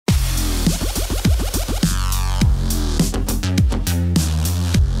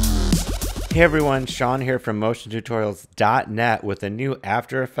Hey everyone, Sean here from motiontutorials.net with a new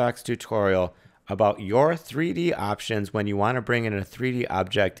After Effects tutorial about your 3D options when you want to bring in a 3D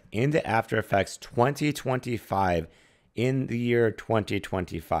object into After Effects 2025 in the year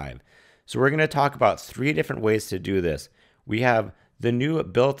 2025. So we're going to talk about 3 different ways to do this. We have the new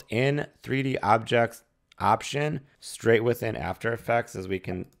built-in 3D objects option straight within After Effects, as we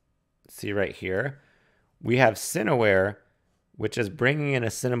can see right here. We have Cineware, which is bringing in a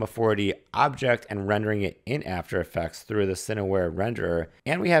Cinema 4D object and rendering it in After Effects through the Cineware Renderer.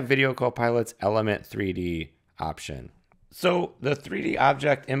 And we have Video Copilot's Element 3D option. So the 3D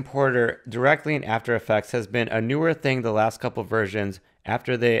object importer directly in After Effects has been a newer thing the last couple versions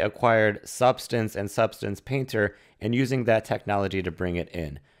after they acquired Substance and Substance Painter and using that technology to bring it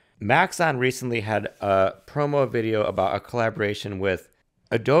in. Maxon recently had a promo video about a collaboration with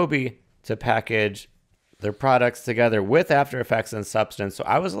Adobe to package their products together with After Effects and Substance. So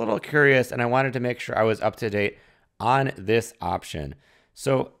I was a little curious and I wanted to make sure I was up to date on this option.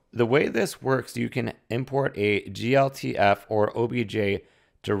 So the way this works, you can import a GLTF or OBJ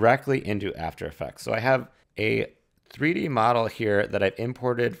directly into After Effects. So I have a 3D model here that I've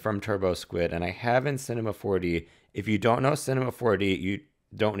imported from TurboSquid and I have in Cinema 4D. If you don't know Cinema 4D, you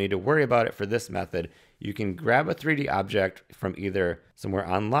don't need to worry about it for this method. You can grab a 3D object from either somewhere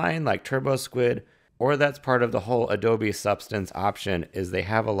online like TurboSquid, or that's part of the whole Adobe Substance option, is they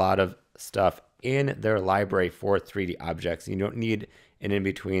have a lot of stuff in their library for 3D objects. You don't need an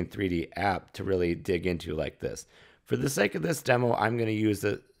in-between 3D app to really dig into like this. For the sake of this demo, I'm going to use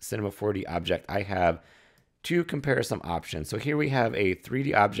the Cinema 4D object I have to compare some options. So here we have a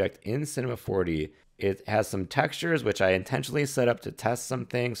 3D object in Cinema 4D. It has some textures, which I intentionally set up to test some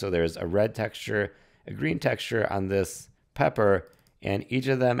things. So there's a red texture, a green texture on this pepper, and each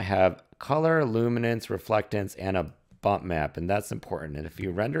of them have color, luminance, reflectance, and a bump map, and that's important. And if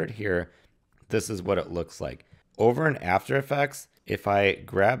you render it here, this is what it looks like. Over in After Effects, if I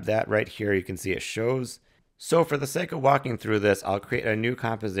grab that right here, you can see it shows. So for the sake of walking through this, I'll create a new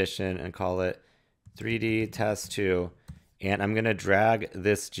composition and call it 3D Test 2. And I'm going to drag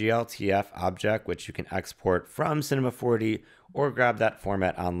this GLTF object, which you can export from Cinema 4D or grab that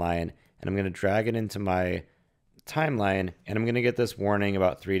format online. And I'm going to drag it into my timeline, and I'm going to get this warning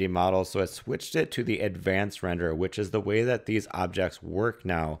about 3D models. So I switched it to the advanced renderer, which is the way that these objects work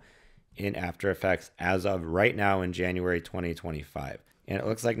now in After Effects as of right now in January 2025. And it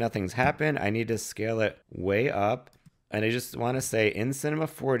looks like nothing's happened. I need to scale it way up. And I just want to say in Cinema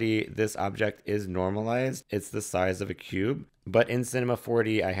 4D, this object is normalized. It's the size of a cube, but in Cinema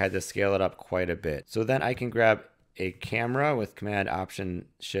 4D, I had to scale it up quite a bit. So then I can grab a camera with Command Option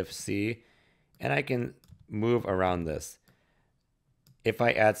Shift C, and I can move around this. If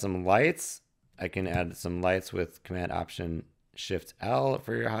I add some lights, I can add some lights with Command Option Shift L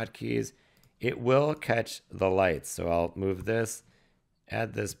for your hotkeys. It will catch the lights. So I'll move this,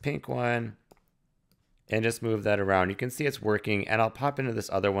 add this pink one, and just move that around. You can see it's working, and I'll pop into this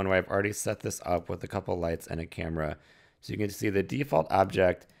other one where I've already set this up with a couple lights and a camera. So you can see the default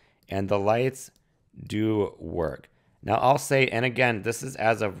object and the lights do work. Now I'll say, and again, this is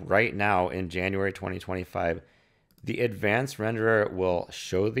as of right now in January 2025, the advanced renderer will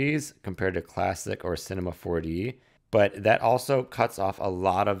show these compared to classic or Cinema 4D, but that also cuts off a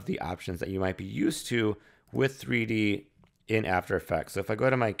lot of the options that you might be used to with 3D in After Effects. So if I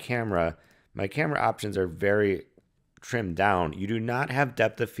go to my camera options are very trimmed down. You do not have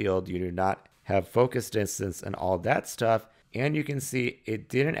depth of field, you do not have focus distance and all that stuff. And you can see it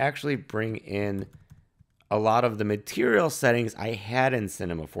didn't actually bring in a lot of the material settings I had in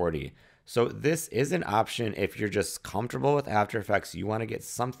Cinema 4D. So this is an option if you're just comfortable with After Effects, you want to get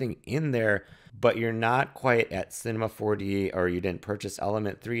something in there, but you're not quite at Cinema 4D or you didn't purchase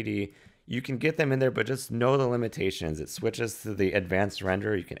Element 3D. You can get them in there, but just know the limitations. It switches to the advanced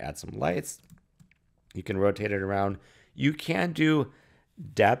render. You can add some lights. You can rotate it around. You can do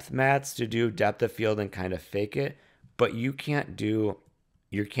depth mats to do depth of field and kind of fake it, but you can't do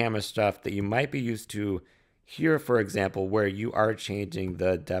your camera stuff that you might be used to here, for example, where you are changing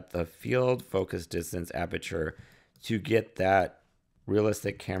the depth of field, focus distance, aperture to get that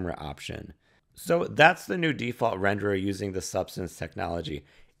realistic camera option. So that's the new default renderer using the Substance technology.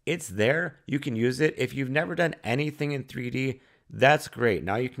 It's there, you can use it. If you've never done anything in 3D, that's great.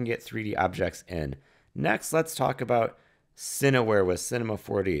 Now you can get 3D objects in. Next, let's talk about Cineware with Cinema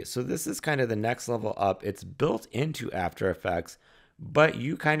 4D. So this is kind of the next level up. It's built into After Effects, but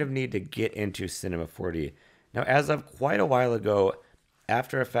you kind of need to get into Cinema 4D. Now, as of quite a while ago,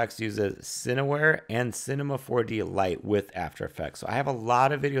 After Effects uses Cineware and Cinema 4D Lite with After Effects. So I have a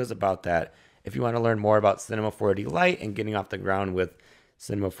lot of videos about that. If you want to learn more about Cinema 4D Lite and getting off the ground with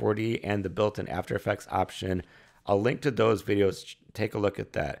Cinema 4D and the built-in After Effects option. I'll link to those videos. Take a look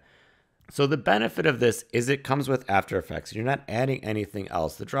at that. So the benefit of this is it comes with After Effects. You're not adding anything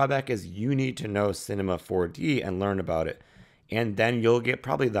else. The drawback is you need to know Cinema 4D and learn about it. And then you'll get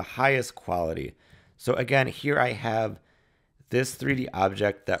probably the highest quality. So again, here I have this 3D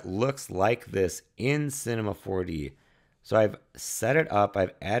object that looks like this in Cinema 4D. So I've set it up.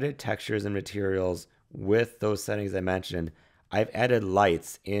 I've added textures and materials with those settings I mentioned. I've added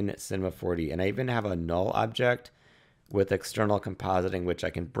lights in Cinema 4D, and I even have a null object with external compositing, which I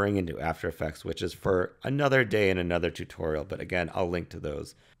can bring into After Effects, which is for another day in another tutorial. But again, I'll link to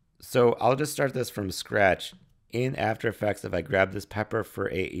those. So I'll just start this from scratch. In After Effects, if I grab this pepper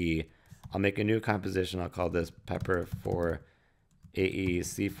for AE, I'll make a new composition. I'll call this pepper for AE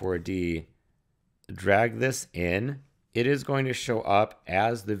C4D. Drag this in. It is going to show up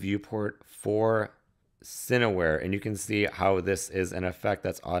as the viewport for Cineware, and you can see how this is an effect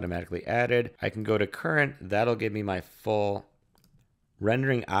that's automatically added. I can go to current. That'll give me my full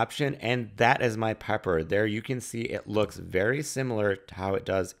rendering option, and that is my pepper. There you can see it looks very similar to how it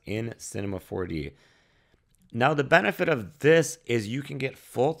does in Cinema 4D. Now the benefit of this is you can get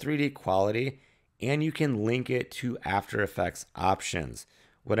full 3D quality and you can link it to After Effects options.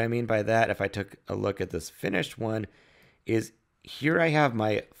 What I mean by that, if I took a look at this finished one, is here I have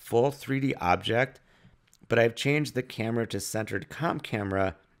my full 3D object, but I've changed the camera to centered comp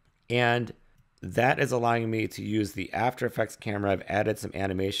camera, and that is allowing me to use the After Effects camera. I've added some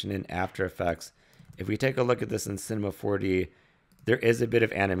animation in After Effects. If we take a look at this in Cinema 4D, there is a bit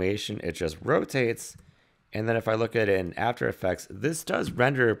of animation. It just rotates. And then if I look at it in After Effects, this does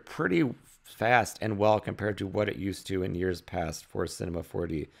render pretty fast and well compared to what it used to in years past for Cinema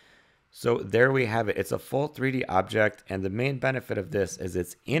 4D. So there we have it. It's a full 3D object, and the main benefit of this is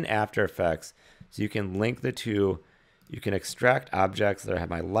it's in After Effects, so you can link the two. You can extract objects. There I have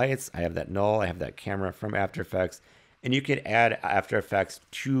my lights, I have that null, I have that camera from After Effects, and you can add After Effects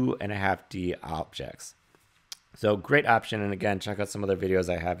 2.5D objects. So great option, and again, check out some other videos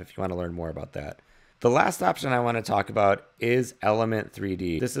I have if you want to learn more about that. The last option I want to talk about is Element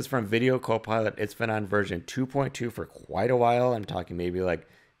 3D. This is from Video Copilot. It's been on version 2.2 for quite a while. I'm talking maybe like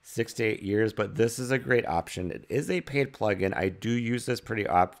 6 to 8 years, but this is a great option. It is a paid plugin. I do use this pretty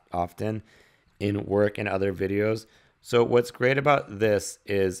often in work and other videos. So what's great about this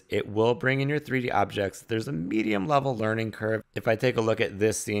is it will bring in your 3D objects. There's a medium level learning curve. If I take a look at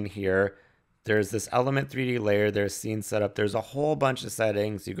this scene here, there's this Element 3D layer, there's scene setup, there's a whole bunch of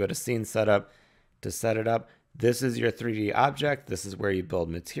settings. You go to scene setup to set it up. This is your 3D object. This is where you build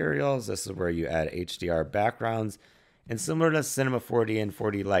materials. This is where you add HDR backgrounds. And similar to Cinema 4D and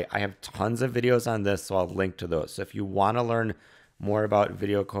 4D Lite, I have tons of videos on this, so I'll link to those. So if you want to learn more about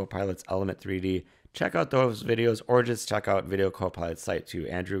Video Copilot's Element 3D, check out those videos, or just check out Video Copilot's site too.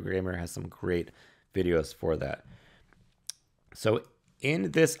 Andrew Kramer has some great videos for that. So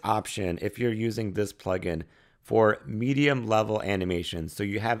in this option, if you're using this plugin for medium level animations, so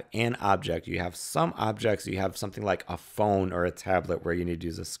you have an object, you have some objects, you have something like a phone or a tablet where you need to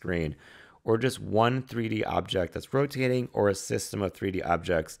use a screen, or just one 3D object that's rotating, or a system of 3D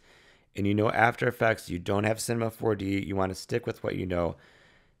objects, and you know After Effects, you don't have Cinema 4D, you want to stick with what you know,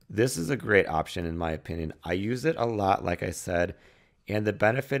 this is a great option in my opinion. I use it a lot, like I said, and the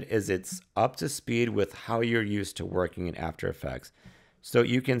benefit is it's up to speed with how you're used to working in After Effects. So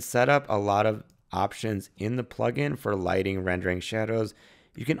you can set up a lot of options in the plugin for lighting, rendering, shadows.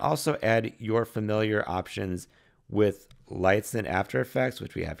 You can also add your familiar options with lights in After Effects,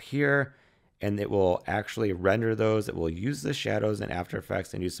 which we have here, and it will actually render those. It will use the shadows in After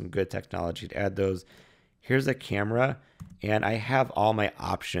Effects and use some good technology to add those. Here's a camera, and I have all my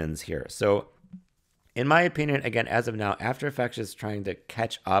options here. So in my opinion, again, as of now, After Effects is trying to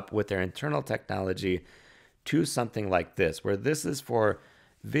catch up with their internal technology to something like this, where this is for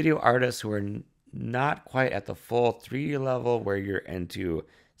video artists who are not quite at the full 3D level, where you're into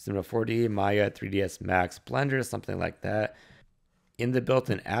Cinema 4D, Maya, 3ds Max, Blender, something like that. In the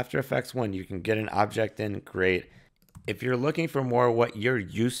built-in After Effects one, you can get an object in, great. If you're looking for more what you're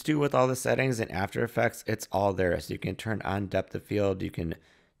used to with all the settings in After Effects, it's all there. So you can turn on depth of field, you can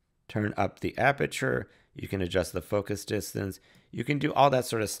turn up the aperture, you can adjust the focus distance, you can do all that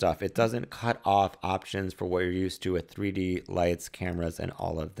sort of stuff. It doesn't cut off options for what you're used to with 3D lights, cameras, and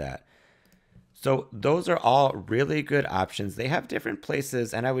all of that. So those are all really good options. They have different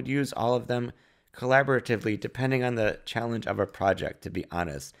places, and I would use all of them collaboratively depending on the challenge of a project, to be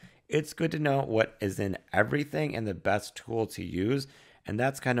honest. It's good to know what is in everything and the best tool to use, and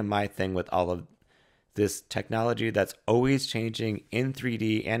that's kind of my thing with all of this technology that's always changing in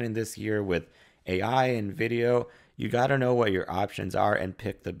 3D and in this year with AI and video. You got to know what your options are and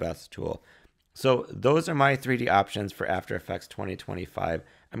pick the best tool. So those are my 3D options for After Effects 2025.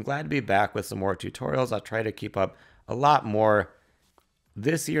 I'm glad to be back with some more tutorials. I'll try to keep up a lot more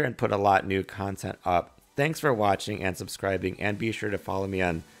this year and put a lot new content up. Thanks for watching and subscribing, and be sure to follow me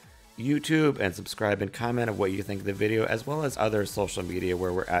on YouTube and subscribe and comment of what you think of the video, as well as other social media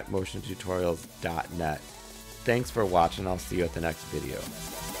where we're at motiontutorials.net. Thanks for watching. I'll see you at the next video.